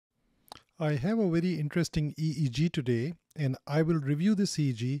I have a very interesting EEG today, and I will review this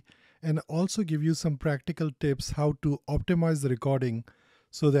EEG and also give you some practical tips how to optimize the recording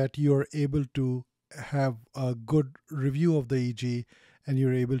so that you are able to have a good review of the EEG and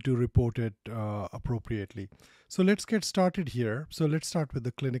you're able to report it appropriately. So let's get started here. So let's start with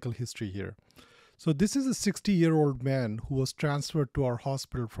the clinical history here. So this is a 60-year-old man who was transferred to our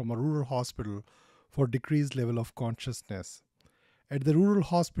hospital from a rural hospital for decreased level of consciousness. At the rural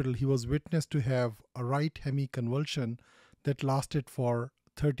hospital, he was witnessed to have a right hemiconvulsion that lasted for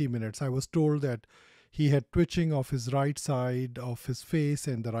 30 minutes. I was told that he had twitching of his right side of his face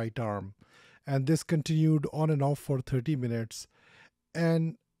and the right arm. And this continued on and off for 30 minutes.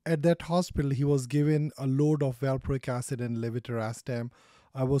 And at that hospital, he was given a load of valproic acid and levetiracetam.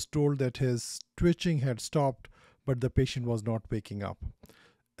 I was told that his twitching had stopped, but the patient was not waking up.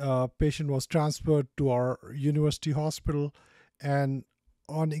 Patient was transferred to our university hospital, and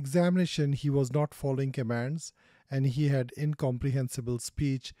on examination he was not following commands and he had incomprehensible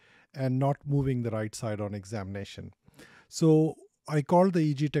speech and not moving the right side on examination. So I called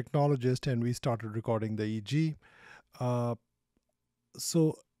the EEG technologist and we started recording the EEG.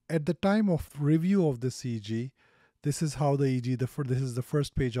 So at the time of review of this EEG, this is how the EEG, this is the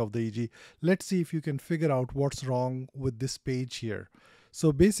first page of the EEG. Let's see if you can figure out what's wrong with this page here.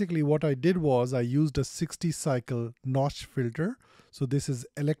 So basically what I did was I used a 60 cycle notch filter. So this is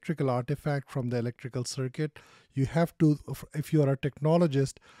electrical artifact from the electrical circuit. You have to, if you are a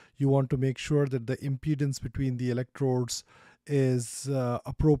technologist, you want to make sure that the impedance between the electrodes is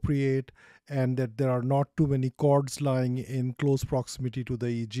appropriate and that there are not too many cords lying in close proximity to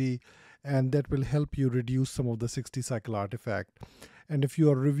the EEG, and that will help you reduce some of the 60 cycle artifact. And if you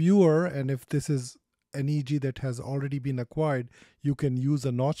are a reviewer and if this is an EEG that has already been acquired, you can use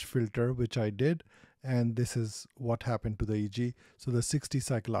a notch filter, which I did, and this is what happened to the EEG. So the 60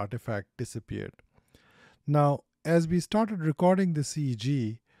 cycle artifact disappeared. Now, as we started recording this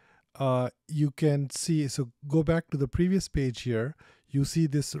EEG, you can see, so go back to the previous page here, you see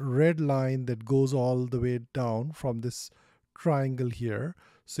this red line that goes all the way down from this triangle here.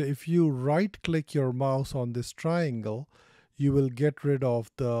 So if you right click your mouse on this triangle, you will get rid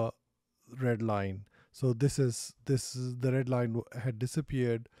of the red line. So this is the red line had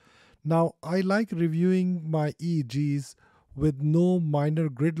disappeared. Now I like reviewing my EEGs with no minor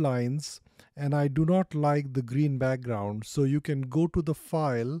grid lines, and I do not like the green background. So you can go to the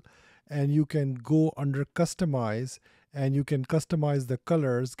file and you can go under customize and you can customize the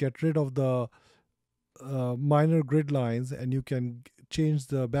colors, get rid of the minor grid lines, and you can change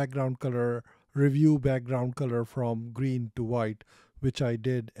the background color, review background color from green to white, which I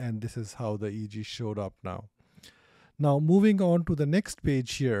did, and this is how the EEG showed up now. Now moving on to the next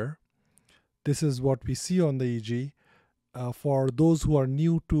page here, this is what we see on the EEG. For those who are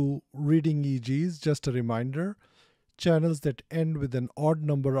new to reading EEGs, just a reminder, channels that end with an odd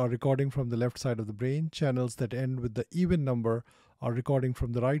number are recording from the left side of the brain, channels that end with the even number are recording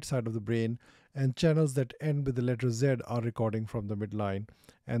from the right side of the brain, and channels that end with the letter Z are recording from the midline.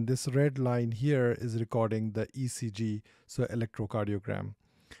 And this red line here is recording the ECG, so electrocardiogram.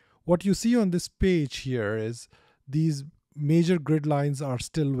 What you see on this page here is these major grid lines are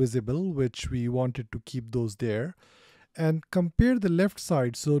still visible, which we wanted to keep those there. And compare the left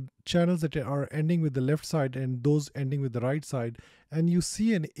side, so channels that are ending with the left side and those ending with the right side, and you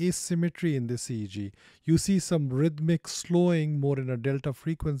see an asymmetry in this EEG. You see some rhythmic slowing more in a delta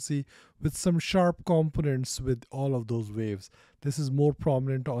frequency with some sharp components with all of those waves. This is more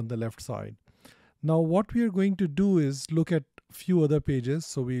prominent on the left side. Now what we are going to do is look at a few other pages.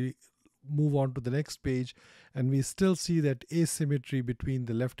 So we move on to the next page and we still see that asymmetry between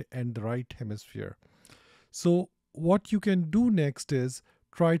the left and the right hemisphere. So what you can do next is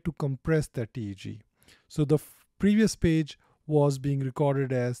try to compress that EEG. So the previous page was being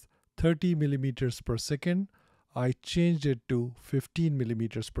recorded as 30 millimeters per second. I changed it to 15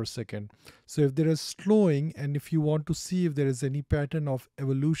 millimeters per second. So if there is slowing and if you want to see if there is any pattern of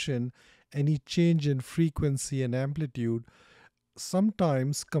evolution, any change in frequency and amplitude,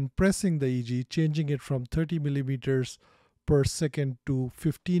 sometimes compressing the EEG, changing it from 30 millimeters per second to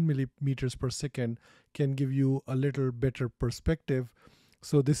 15 millimeters per second can give you a little better perspective.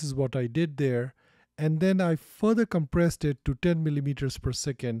 So this is what I did there. And then I further compressed it to 10 millimeters per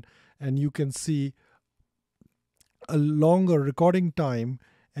second, and you can see a longer recording time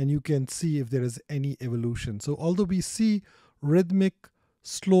and you can see if there is any evolution. So although we see rhythmic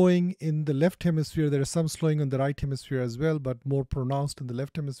slowing in the left hemisphere, there is some slowing on the right hemisphere as well, but more pronounced in the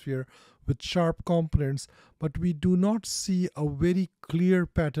left hemisphere with sharp components, but we do not see a very clear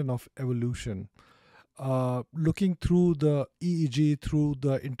pattern of evolution. looking through the EEG through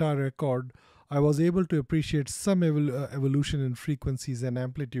the entire record, I was able to appreciate some evolution in frequencies and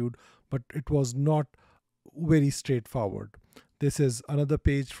amplitude, but it was not very straightforward. This is another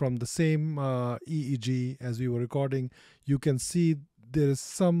page from the same EEG as we were recording. You can see there is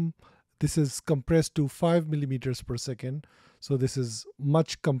some, this is compressed to 5 millimeters per second. So this is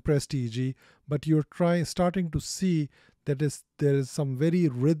much compressed EEG, but you're starting to see that there is some very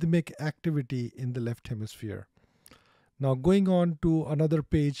rhythmic activity in the left hemisphere. Now going on to another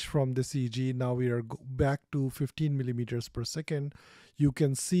page from this EEG, now we are back to 15 millimeters per second. You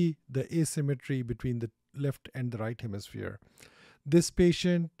can see the asymmetry between the left and the right hemisphere. This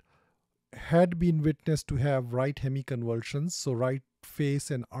patient had been witnessed to have right hemiconvulsions, so right face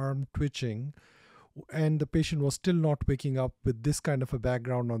and arm twitching, and the patient was still not waking up with this kind of a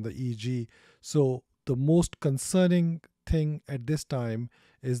background on the EEG. So the most concerning thing at this time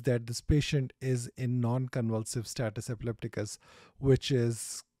is that this patient is in non-convulsive status epilepticus, which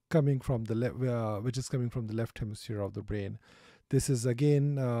is coming from the left hemisphere of the brain. This is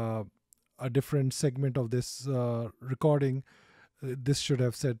again a different segment of this recording. This should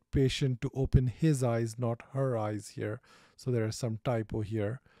have said patient to open his eyes, not her eyes here. So there is some typo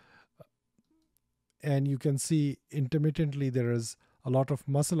here. And you can see intermittently there is a lot of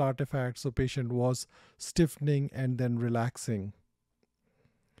muscle artifacts. So patient was stiffening and then relaxing.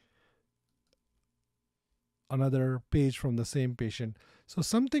 Another page from the same patient. So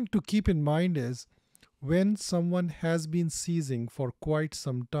something to keep in mind is when someone has been seizing for quite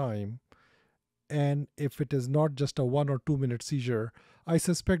some time, and if it is not just a 1 or 2 minute seizure, I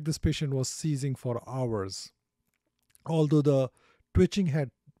suspect this patient was seizing for hours. Although the twitching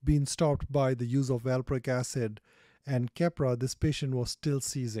had been stopped by the use of valproic acid and Keppra, this patient was still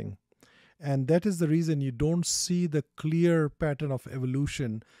seizing. And that is the reason you don't see the clear pattern of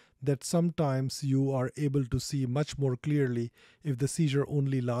evolution that sometimes you are able to see much more clearly if the seizure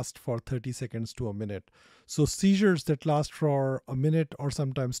only lasts for 30 seconds to a minute. So seizures that last for a minute or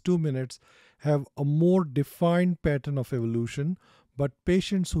sometimes 2 minutes have a more defined pattern of evolution, but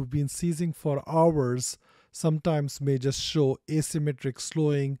patients who've been seizing for hours sometimes may just show asymmetric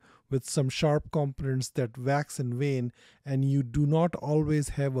slowing with some sharp components that wax and wane, and you do not always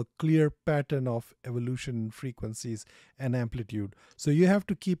have a clear pattern of evolution in frequencies and amplitude. So you have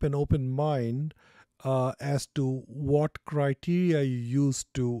to keep an open mind as to what criteria you use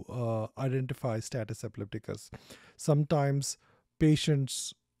to identify status epilepticus. Sometimes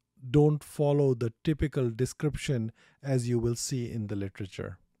patients don't follow the typical description as you will see in the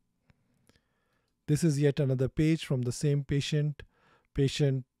literature. This is yet another page from the same patient.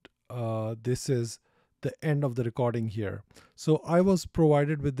 This is the end of the recording here. So I was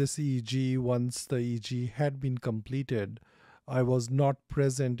provided with this EEG once the EEG had been completed. I was not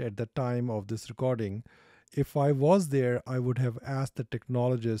present at the time of this recording. If I was there, I would have asked the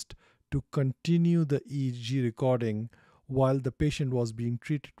technologist to continue the EEG recording while the patient was being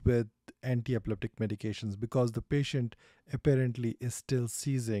treated with anti-epileptic medications, because the patient apparently is still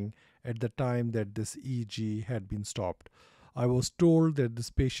seizing at the time that this EEG had been stopped. I was told that this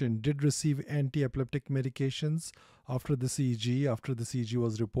patient did receive anti-epileptic medications after the EEG, after the EEG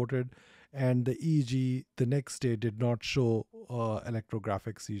was reported, and the EEG the next day did not show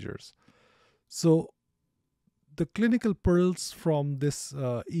electrographic seizures. So the clinical pearls from this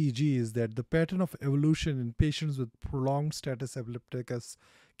EEG is that the pattern of evolution in patients with prolonged status epilepticus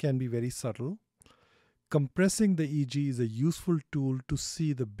can be very subtle. Compressing the EEG is a useful tool to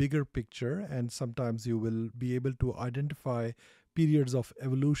see the bigger picture, and sometimes you will be able to identify periods of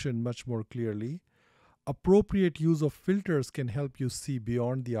evolution much more clearly. Appropriate use of filters can help you see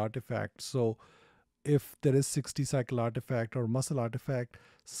beyond the artifact. So if there is 60 cycle artifact or muscle artifact,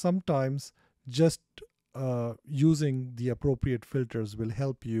 sometimes just using the appropriate filters will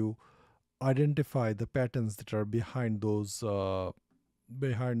help you identify the patterns that are behind those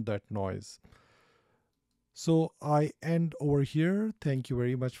behind that noise. So I end over here. Thank you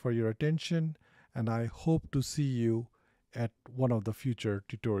very much for your attention, and I hope to see you at one of the future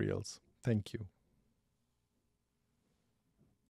tutorials. Thank you.